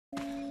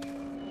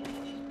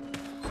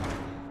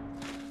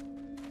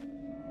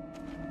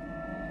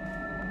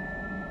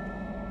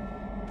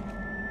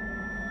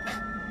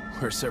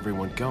Where's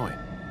everyone going?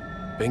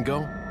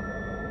 Bingo?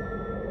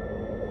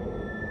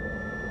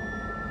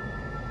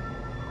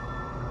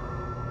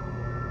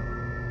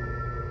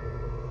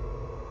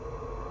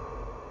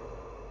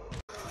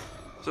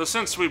 So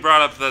since we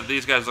brought up that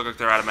these guys look like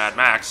they're out of Mad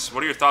Max,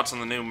 what are your thoughts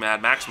on the new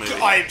Mad Max movie?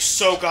 I am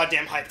so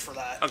goddamn hyped for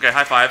that. Okay,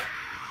 high five.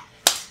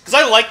 Because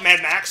I like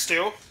Mad Max,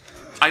 too.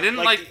 I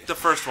didn't like the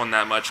first one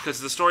that much,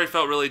 because the story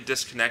felt really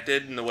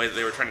disconnected in the way that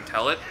they were trying to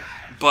tell it.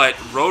 But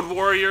Road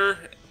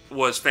Warrior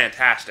was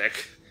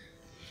fantastic.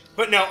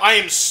 But no, I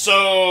am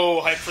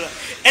so hyped for that.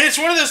 And it's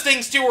one of those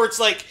things, too, where it's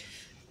like,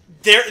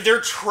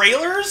 their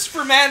trailers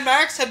for Mad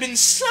Max have been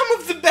some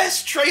of the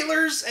best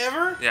trailers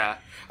ever. Yeah.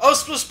 Oh,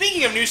 so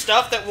speaking of new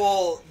stuff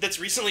that's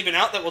recently been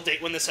out that will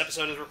date when this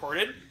episode is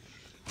recorded,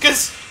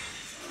 because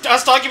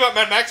us talking about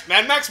Mad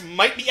Max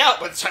might be out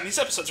by the time these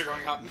episodes are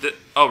going out.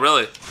 Oh,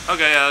 really?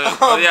 Okay,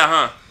 yeah. Yeah,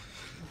 huh.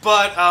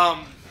 But,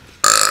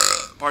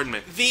 Pardon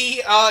me.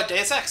 The,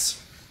 Deus Ex.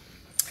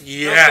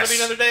 Yes. There's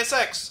gonna be another Deus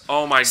Ex.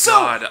 Oh my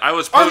god. I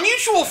was... Our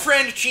mutual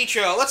friend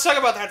Chicho, let's talk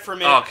about that for a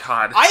minute. Oh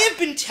god. I have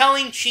been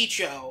telling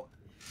Chicho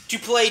to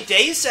play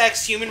Deus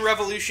Ex Human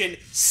Revolution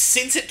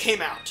since it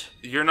came out.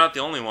 You're not the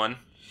only one.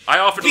 I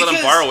offered to let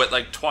him borrow it,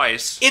 like,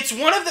 twice. It's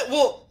one of the...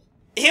 Well,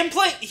 him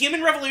playing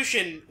Human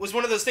Revolution was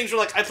one of those things where,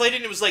 like, I played it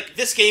and it was like,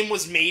 this game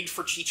was made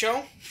for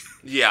Chicho.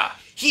 Yeah.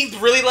 He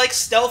really likes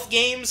stealth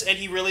games, and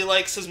he really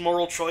likes his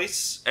moral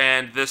choice.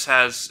 And this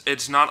has...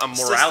 It's not a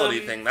morality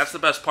thing. That's the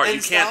best part. You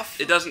can't... Stuff.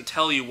 It doesn't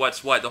tell you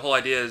what's what. The whole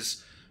idea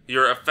is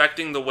you're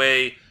affecting the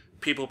way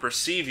people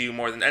perceive you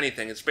more than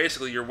anything. It's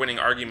basically you're winning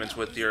arguments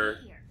with your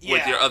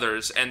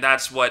others, and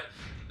that's what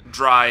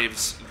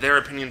drives their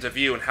opinions of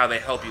you and how they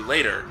help you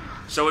later.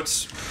 So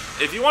it's...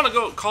 If you want to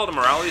go call it a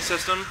morality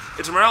system,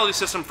 it's a morality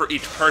system for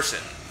each person.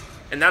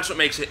 And that's what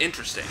makes it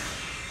interesting.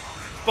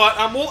 But,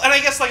 well, and I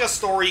guess, like, a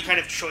story kind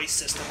of choice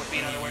system would be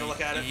another way to look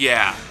at it.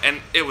 Yeah,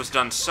 and it was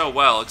done so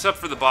well, except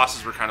for the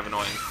bosses were kind of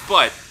annoying.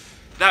 But,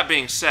 that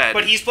being said...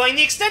 But he's playing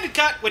the extended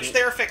cut, which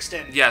they're fixed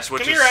in. Yes,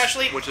 which Come is... here,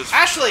 Ashley. Which is...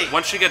 Ashley!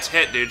 Once she gets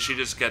hit, dude, she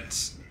just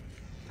gets...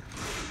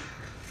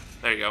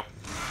 There you go.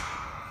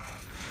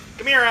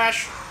 Come here,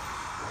 Ash.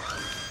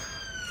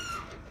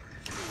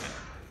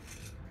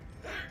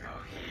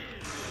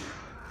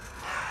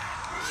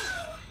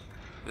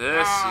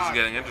 This is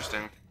getting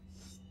interesting.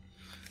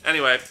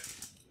 Anyway,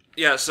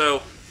 yeah,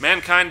 so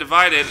Mankind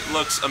Divided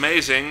looks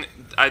amazing.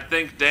 I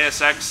think Deus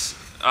Ex,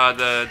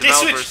 the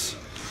developers...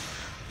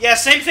 Yeah,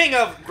 same thing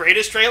of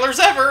greatest trailers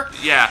ever.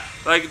 Yeah,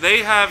 like,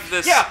 they have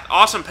this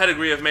awesome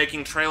pedigree of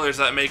making trailers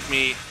that make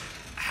me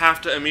have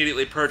to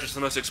immediately purchase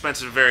the most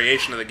expensive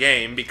variation of the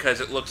game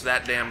because it looks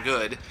that damn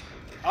good.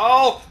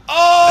 Oh!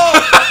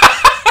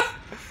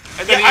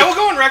 And Yeah, then I will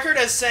go on record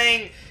as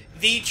saying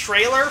the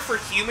trailer for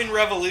Human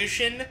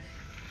Revolution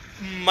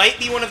might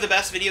be one of the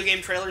best video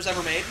game trailers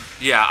ever made.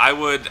 Yeah, I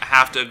would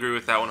have to agree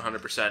with that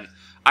 100%.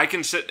 I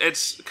can sit.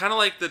 It's kind of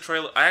like the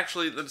trailer.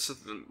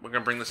 We're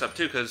gonna bring this up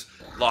too because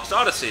Lost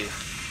Odyssey,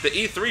 the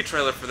E3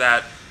 trailer for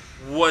that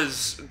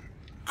was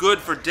good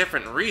for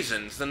different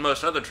reasons than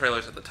most other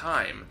trailers at the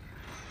time.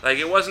 Like,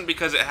 it wasn't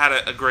because it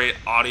had a great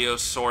audio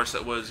source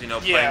that was,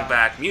 playing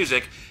back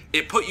music.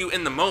 It put you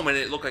in the moment.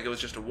 And it looked like it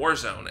was just a war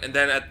zone. And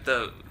then at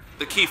the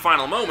key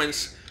final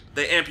moments,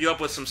 they amp you up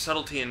with some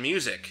subtlety in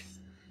music.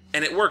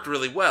 And it worked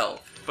really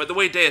well. But the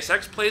way Deus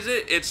Ex plays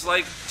it, it's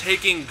like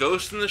taking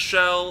Ghost in the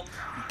Shell,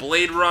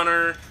 Blade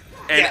Runner,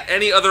 and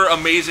any other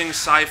amazing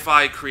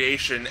sci-fi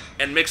creation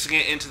and mixing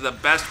it into the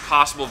best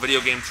possible video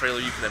game trailer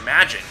you can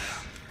imagine.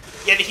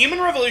 Yeah, the Human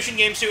Revolution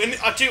games too, and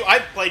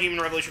I played Human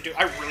Revolution too.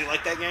 I really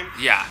like that game.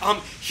 Yeah.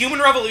 Human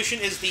Revolution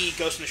is the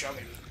Ghost in the Shell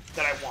game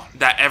that I want.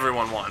 That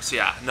everyone wants,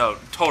 yeah. No,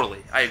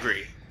 totally. I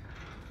agree.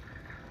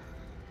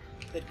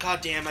 God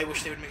damn, I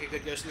wish they would make a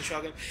good Ghost in the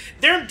Shell game.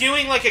 They're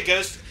doing like a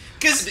Ghost...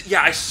 Cause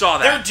yeah, I saw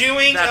that. They're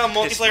doing a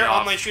multiplayer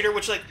online shooter,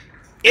 which, like,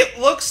 it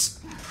looks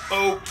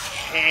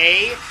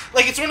okay.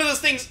 Like, it's one of those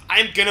things,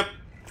 I'm gonna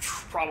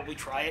probably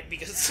try it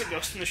because it's a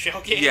Ghost in the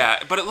Shell game.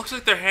 Yeah, but it looks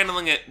like they're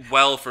handling it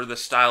well for the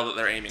style that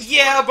they're aiming for.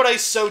 Yeah, but I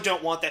so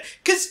don't want that.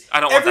 Because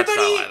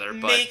everybody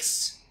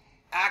makes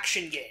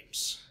action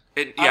games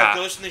out of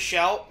Ghost in the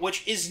Shell,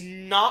 which is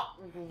not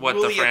what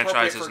really the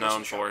franchise is for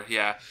known for.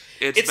 Yeah,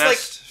 it's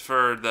best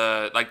for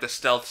the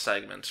stealth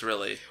segments,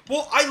 really.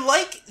 Well, I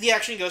like the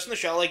action Ghost in the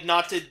Shell, like,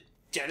 not to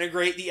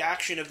denigrate the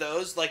action of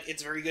those, like,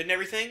 it's very good and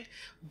everything,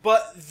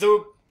 but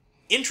the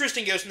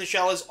interesting Ghost in the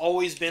Shell has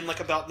always been, like,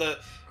 about the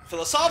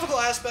philosophical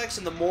aspects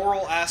and the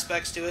moral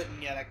aspects to it,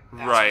 and yeah, that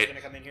aspect's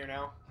gonna come in here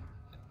now.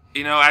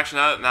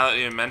 Actually, now that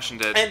you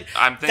mentioned it, and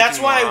I'm thinking that's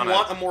why I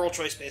want a moral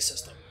choice-based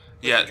system.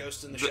 Yeah,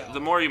 Ghost in the Shell.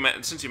 The more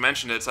since you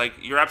mentioned it, it's like,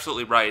 you're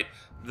absolutely right.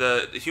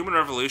 The Human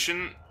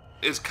Revolution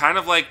is kind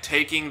of like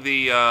taking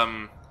the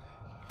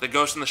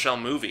Ghost in the Shell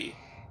movie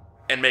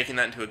and making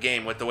that into a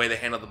game with the way they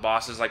handle the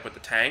bosses, like with the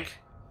tank.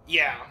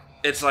 Yeah.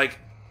 It's like,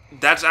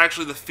 that's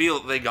actually the feel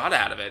that they got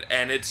out of it,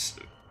 and it's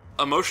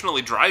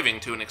emotionally driving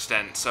to an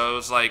extent, so it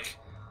was like,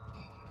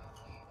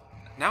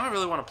 now I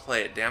really want to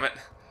play it, damn it.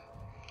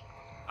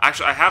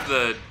 Actually, I have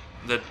the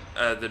the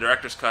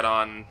director's cut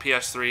on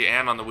PS3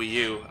 and on the Wii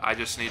U. I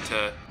just need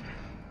to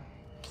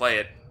play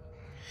it.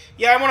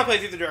 Yeah, I want to play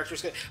through the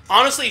director's cut.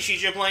 Honestly,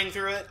 Chicho playing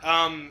through it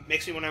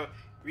makes me want to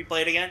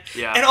replay it again.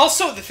 Yeah. And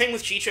also, the thing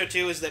with Chicho,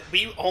 too, is that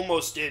we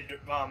almost did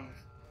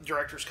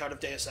director's cut of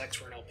Deus Ex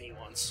for an LP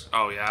once.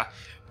 Oh, yeah?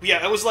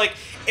 Yeah, it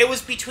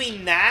was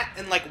between that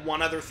and, like,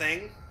 one other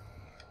thing.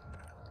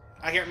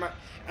 I can't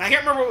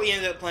remember what we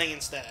ended up playing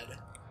instead.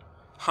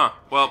 Huh.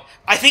 Well,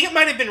 I think it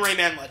might have been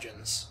Rayman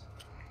Legends.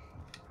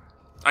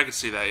 I could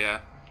see that, yeah.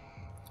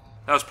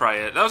 That was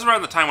probably it. That was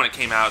around the time when it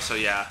came out, so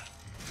yeah.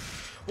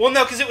 Well,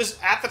 no, because it was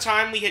at the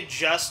time we had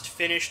just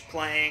finished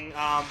playing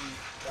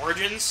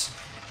Origins,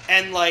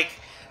 and, like,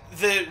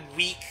 the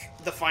week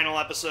the final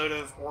episode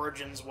of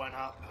Origins went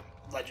up,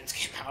 Legends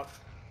came out.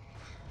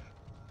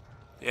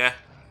 Yeah.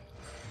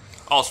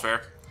 All's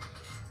fair.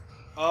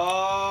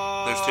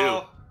 There's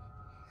two.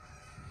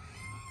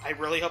 I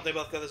really hope they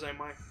both go the same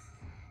way.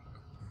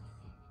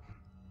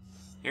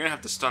 You're gonna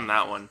have to stun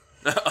that one.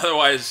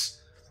 Otherwise...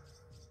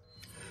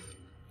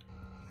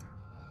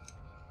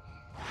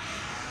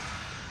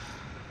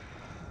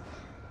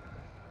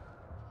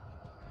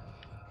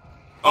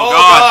 Oh,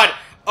 God!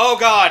 Oh,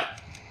 God!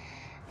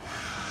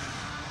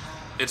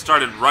 It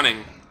started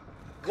running.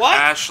 What?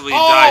 Ashley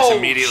dies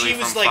immediately she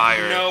was from like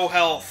fire. No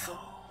health.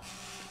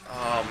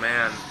 Oh,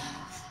 man.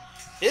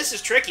 This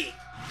is tricky.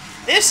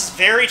 This is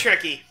very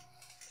tricky.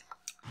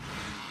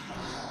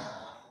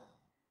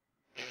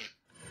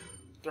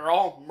 They're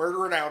all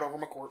murdering out over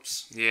my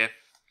corpse. Yeah.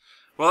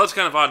 Well, that's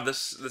kind of odd.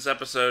 This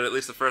episode, at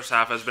least the first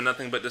half, has been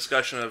nothing but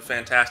discussion of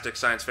fantastic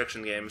science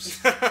fiction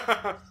games.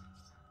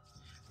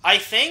 I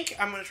think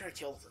I'm gonna try to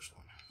kill the first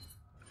one.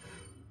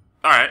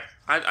 Alright.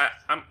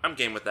 I'm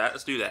game with that.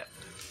 Let's do that.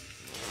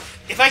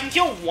 If I can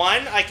kill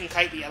one, I can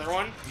kite the other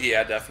one.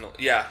 Yeah,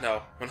 definitely. Yeah,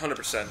 no.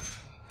 100%.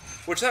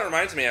 Which, that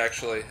reminds me,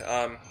 actually.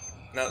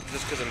 Now,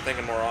 just because I'm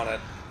thinking more on it.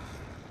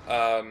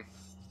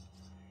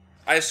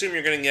 I assume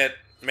you're going to get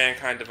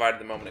Mankind Divided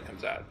the moment it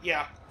comes out.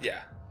 Yeah.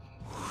 Yeah.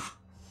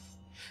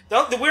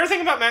 The weird thing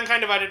about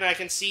Mankind Divided, and I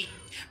can see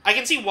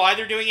why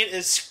they're doing it,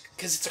 is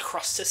because it's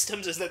across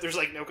systems, is that there's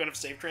like no kind of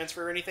save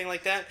transfer or anything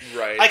like that.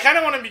 Right. I kind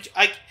of want them to.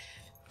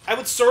 I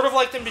would sort of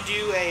like them to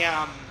do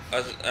an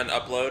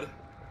upload?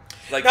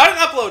 Like, not an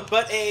upload,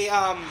 but a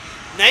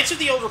Knights of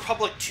the Old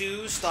Republic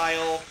 2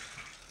 style.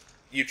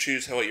 You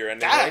choose what your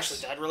ending That was?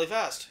 actually died really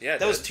fast. Yeah,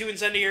 that was 2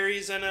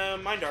 incendiaries and a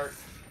Mind Dart.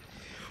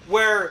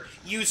 Where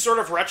you sort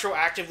of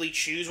retroactively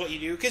choose what you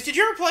do. Because did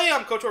you ever play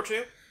KOTOR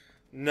 2?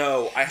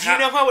 No, Do you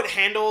know how it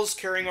handles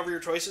carrying over your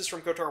choices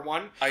from KOTOR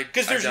 1?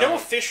 Because there's no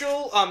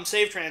official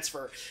save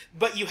transfer,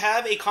 but you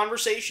have a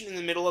conversation in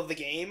the middle of the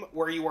game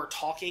where you are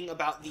talking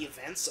about the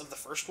events of the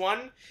first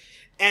one,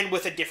 and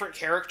with a different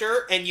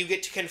character, and you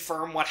get to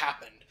confirm what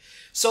happened.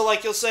 So,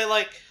 like, you'll say,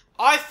 like,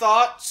 I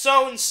thought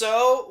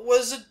so-and-so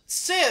was a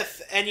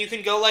Sith, and you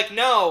can go, like,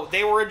 no,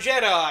 they were a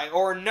Jedi,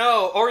 or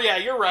no, or yeah,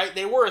 you're right,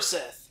 they were a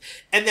Sith.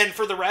 And then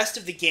for the rest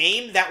of the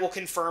game, that will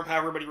confirm how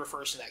everybody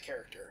refers to that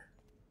character.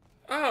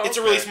 Oh, okay. It's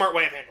a really smart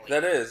way of handling it.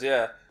 That is,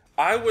 yeah.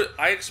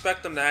 I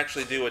expect them to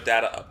actually do a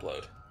data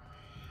upload.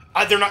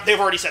 They're not. They've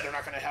already said they're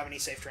not going to have any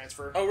safe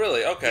transfer. Oh,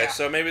 really? Okay, Yeah.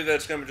 so maybe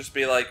that's going to just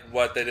be like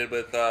what they did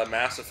with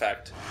Mass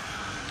Effect.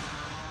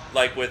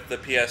 Like with the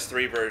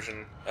PS3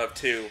 version of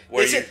 2,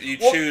 where you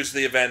choose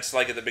the events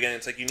like at the beginning.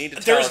 It's like you need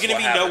to tell us There's going to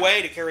be happened. no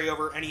way to carry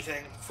over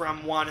anything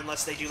from 1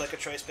 unless they do like a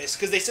choice base.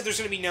 Because they said there's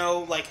going to be no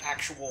like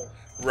actual...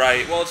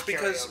 Right, well it's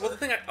because... carryover. Well,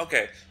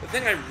 the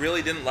thing I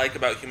really didn't like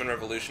about Human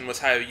Revolution was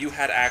how you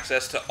had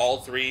access to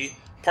all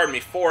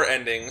 4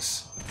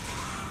 endings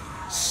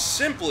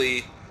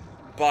simply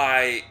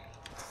by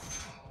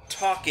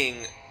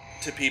talking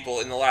to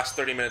people in the last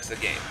 30 minutes of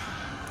the game.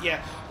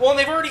 Yeah. Well, and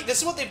they've already... This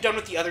is what they've done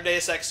with the other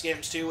Deus Ex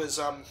games, too, is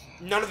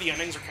none of the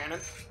endings are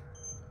canon.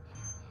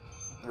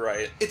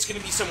 Right. It's going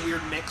to be some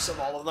weird mix of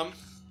all of them.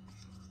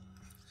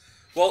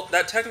 Well,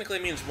 that technically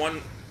means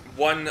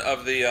one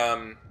of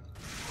the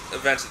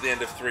events at the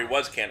end of 3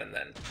 was canon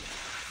then.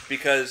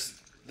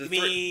 Because...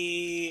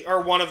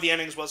 Or one of the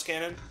endings was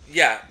canon?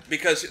 Yeah,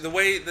 because the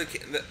way...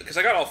 Because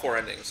I got all 4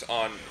 endings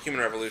on Human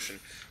Revolution.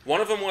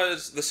 One of them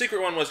was... The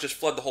secret one was just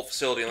flood the whole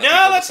facility and let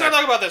people let's decide... not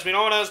talk about this. We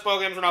don't want to spoil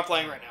games we're not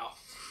playing right now.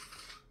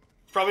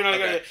 Probably not a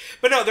good idea. Okay.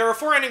 But no, there are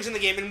 4 endings in the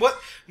game, and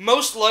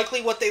most likely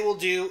what they will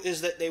do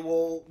is that they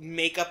will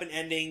make up an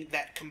ending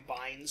that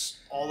combines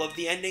all of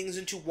the endings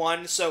into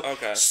one, so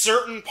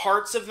certain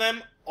parts of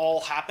them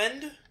all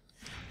happened.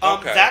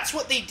 That's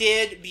what they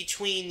did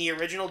between the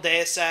original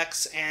Deus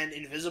Ex and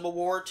Invisible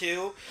War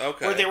 2,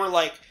 where they were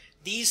like,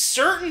 these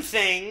certain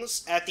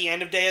things at the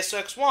end of Deus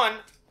Ex 1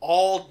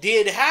 all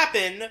did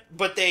happen,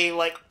 but they,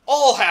 like,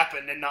 all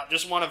happened and not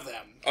just one of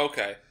them.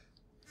 Okay.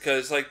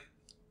 Because, like,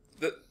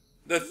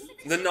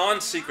 the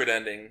non-secret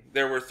ending,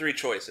 there were 3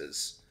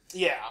 choices.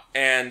 Yeah.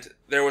 And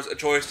there was a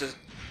choice to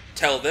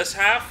tell this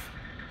half,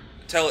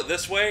 tell it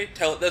this way,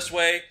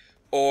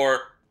 or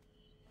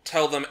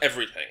tell them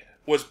everything,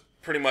 was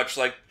pretty much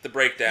like the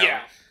breakdown.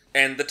 Yeah.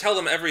 And the tell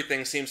them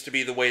everything seems to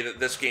be the way that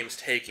this game's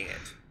taking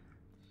it.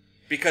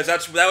 Because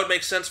that would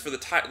make sense for the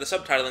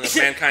subtitling of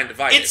Mankind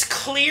Divided. It's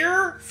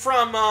clear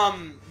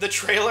from the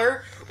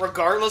trailer,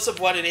 regardless of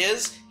what it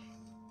is,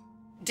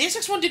 Deus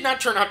Ex 1 did not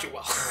turn out too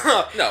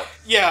well. No.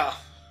 Yeah.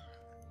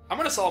 I'm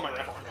gonna solve my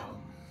record now.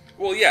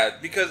 Well, yeah,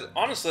 because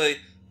honestly,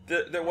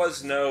 there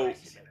was no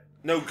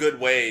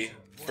good way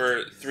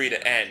for 3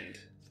 to end.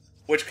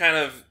 Which kind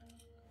of...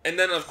 And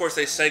then, of course,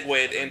 they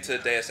segued into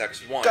Deus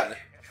Ex 1. God,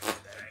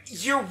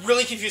 you're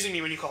really confusing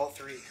me when you call it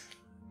 3.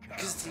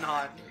 Because it's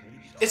not.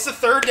 It's the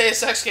third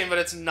Deus Ex game, but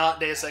it's not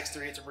Deus Ex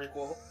 3, it's a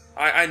prequel.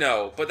 I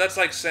know, but that's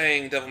like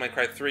saying Devil May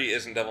Cry 3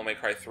 isn't Devil May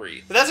Cry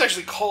 3. But that's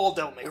actually called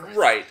Devil May Cry 3.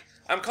 Right.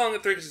 I'm calling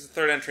it 3 because it's the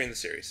third entry in the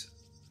series.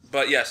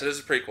 But yes, it is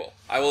a prequel.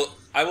 I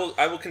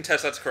will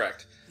contest that's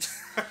correct.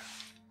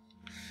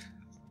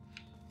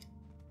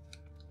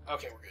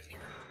 Okay, we're good here.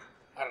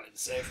 I don't need to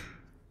save.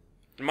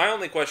 My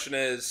only question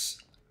is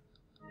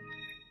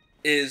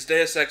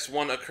Deus Ex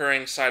 1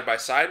 occurring side by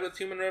side with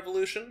Human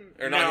Revolution?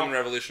 Or not Human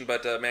Revolution,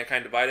 but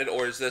Mankind Divided?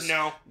 Or is this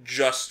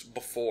just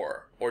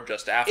before? Or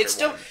just after It's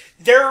still... one?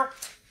 They're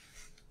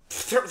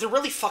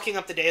really fucking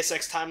up the Deus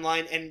Ex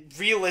timeline, and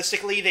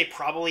realistically, they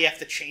probably have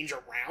to change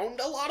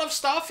around a lot of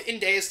stuff in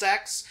Deus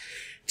Ex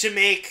to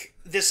make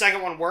this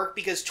second one work,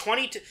 because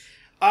let's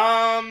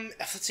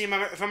see,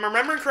 if I'm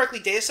remembering correctly,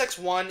 Deus Ex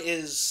 1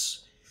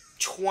 is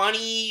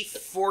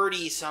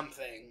 2040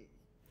 something,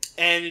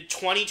 and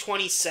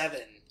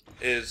 2027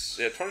 is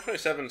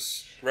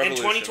 2027's Revolution. And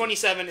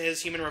 2027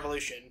 is Human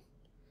Revolution.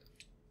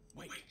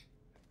 Wait.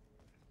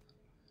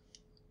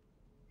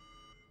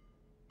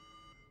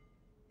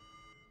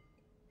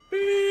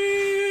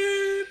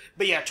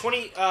 But yeah,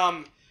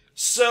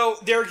 so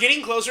they're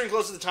getting closer and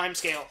closer to the time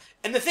scale.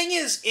 And the thing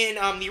is, in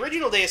the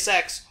original Deus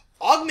Ex,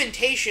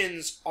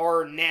 augmentations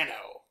are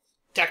nano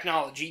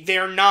technology.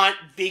 They're not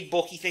big,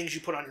 bulky things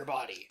you put on your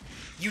body.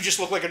 You just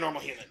look like a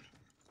normal human.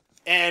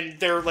 And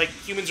they're like,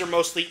 humans are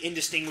mostly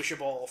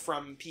indistinguishable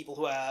from people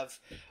who have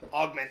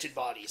augmented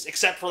bodies,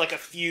 except for like a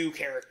few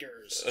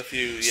characters. A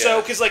few, yeah.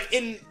 So, because like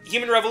in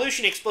Human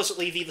Revolution,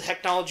 explicitly, the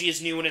technology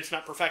is new and it's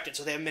not perfected,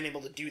 so they haven't been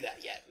able to do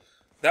that yet.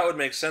 That would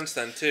make sense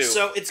then, too.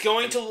 So, it's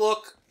going to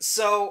look...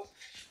 So,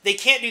 they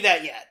can't do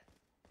that yet.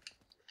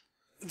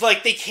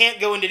 Like, they can't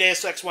go into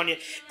Deus Ex 1 yet.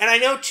 And I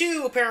know,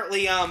 too,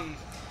 apparently,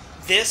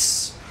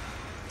 this...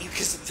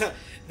 Because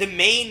the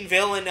main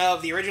villain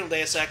of the original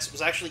Deus Ex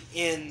was actually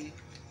in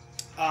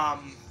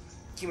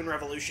Human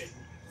Revolution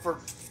for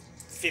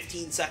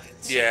 15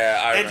 seconds.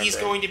 Yeah, I remember. And he's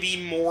going to be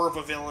more of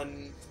a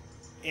villain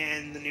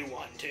in the new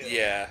one, too.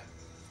 Yeah.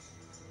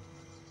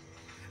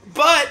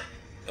 But...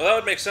 Well, that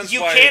would make sense. You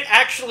can't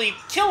actually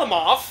kill him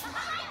off.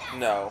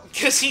 No.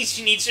 Because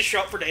he needs to show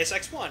up for Deus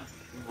Ex 1.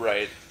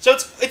 Right. So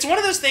it's one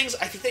of those things,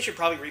 I think they should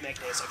probably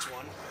remake Deus Ex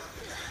 1.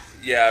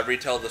 Yeah,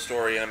 retell the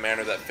story in a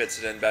manner that fits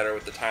it in better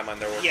with the timeline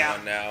they're working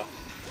on now.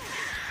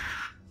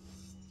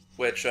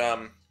 Which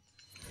I'm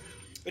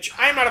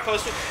not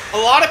opposed to. A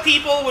lot of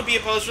people would be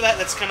opposed to that.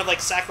 That's kind of like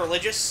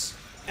sacrilegious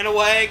in a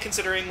way,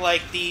 considering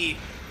like the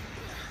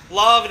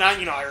love, and I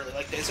really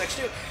like Deus Ex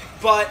 2.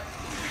 But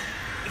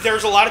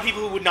there's a lot of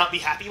people who would not be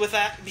happy with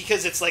that,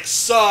 because it's like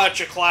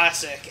such a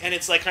classic, and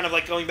it's like kind of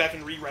like going back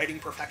and rewriting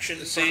perfection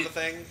sort of a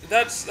thing.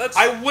 That's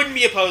I wouldn't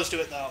be opposed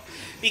to it though,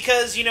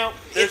 because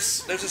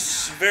there's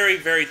a very,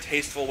 very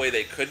tasteful way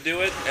they could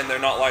do it, and they're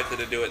not likely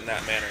to do it in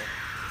that manner.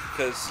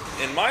 Because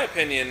in my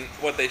opinion,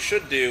 what they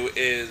should do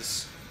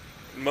is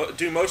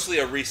do mostly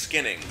a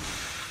reskinning.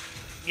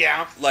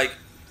 Yeah. Like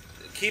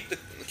keep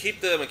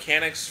the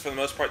mechanics for the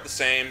most part the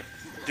same.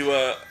 Do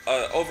a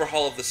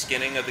overhaul of the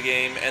skinning of the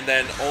game, and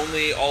then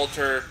only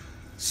alter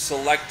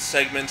select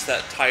segments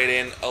that tie it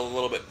in a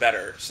little bit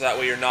better. So that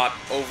way you're not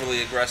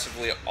overly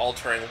aggressively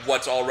altering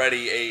what's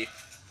already a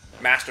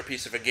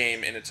masterpiece of a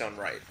game in its own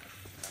right.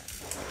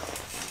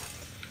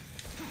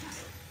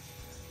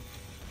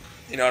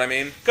 You know what I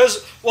mean?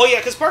 Because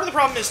part of the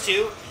problem is,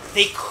 too,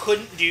 they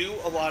couldn't do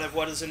a lot of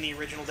what is in the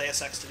original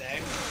Deus Ex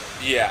today.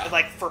 Yeah.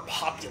 Like, for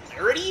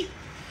popularity.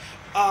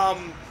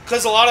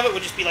 Because a lot of it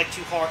would just be, like,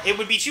 too hard. It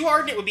would be too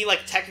hard, and it would be,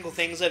 like, technical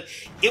things that...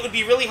 It would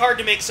be really hard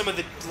to make some of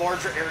the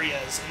larger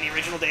areas in the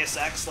original Deus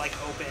Ex, like,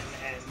 open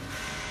and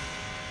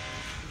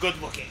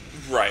good-looking.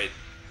 Right.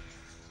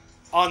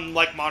 On,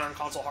 like, modern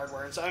console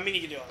hardware. And so, I mean,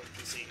 you can do it on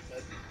PC,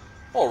 but...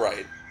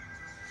 Alright.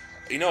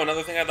 You know,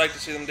 another thing I'd like to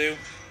see them do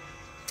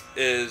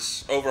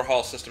is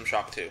overhaul System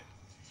Shock 2.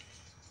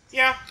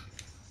 Yeah.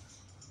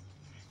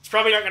 It's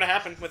probably not going to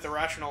happen with the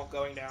Rational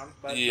going down,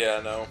 but...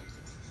 Yeah, no.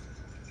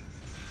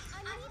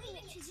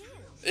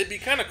 It'd be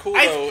kind of cool,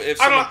 though, if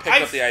someone picked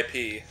up the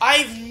IP.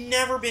 I've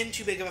never been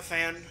too big of a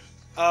fan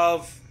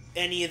of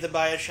any of the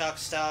Bioshock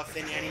stuff,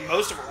 and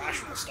most of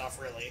Irrational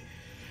stuff, really.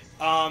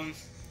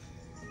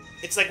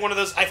 It's like one of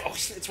those...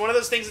 It's one of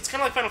those things... It's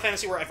kind of like Final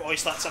Fantasy, where I've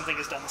always thought something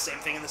has done the same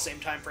thing in the same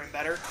time frame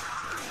better.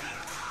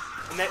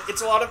 And that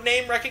it's a lot of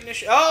name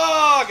recognition.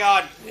 Oh,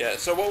 God! Yeah,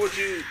 so what would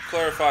you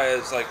clarify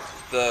as, like,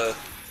 the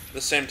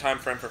same time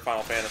frame for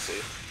Final Fantasy?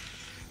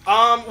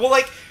 Well,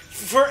 like...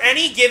 For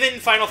any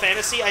given Final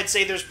Fantasy, I'd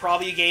say there's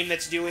probably a game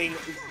that's doing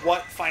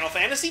what Final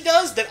Fantasy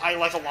does that I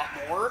like a lot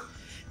more.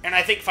 And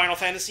I think Final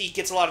Fantasy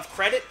gets a lot of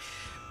credit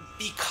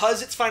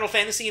because it's Final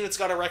Fantasy and it's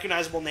got a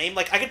recognizable name.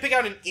 Like, I could pick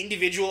out an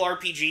individual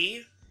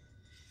RPG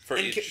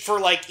for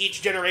like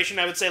each generation.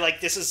 I would say like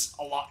this is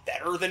a lot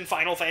better than the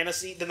Final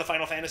Fantasy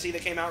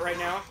that came out right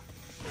now.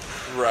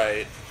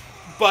 Right.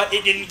 But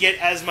it didn't get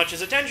as much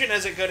as attention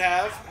as it could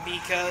have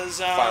because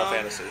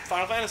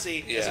Final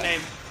Fantasy is a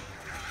name.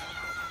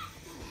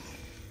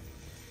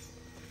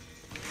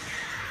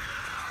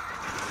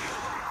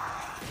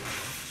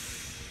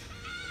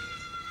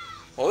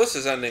 Well, this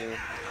is ending.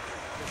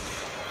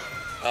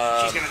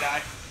 She's gonna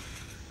die.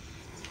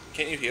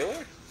 Can't you heal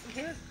her from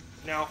here?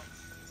 No.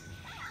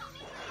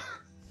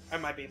 I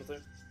might be able to.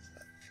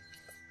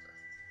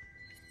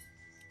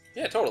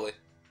 Yeah, totally.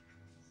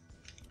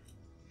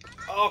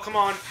 Oh, come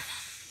on.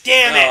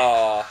 Damn it!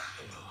 Aww.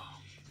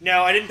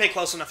 No, I didn't pay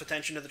close enough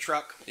attention to the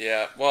truck.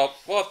 Yeah, well,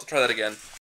 we'll have to try that again.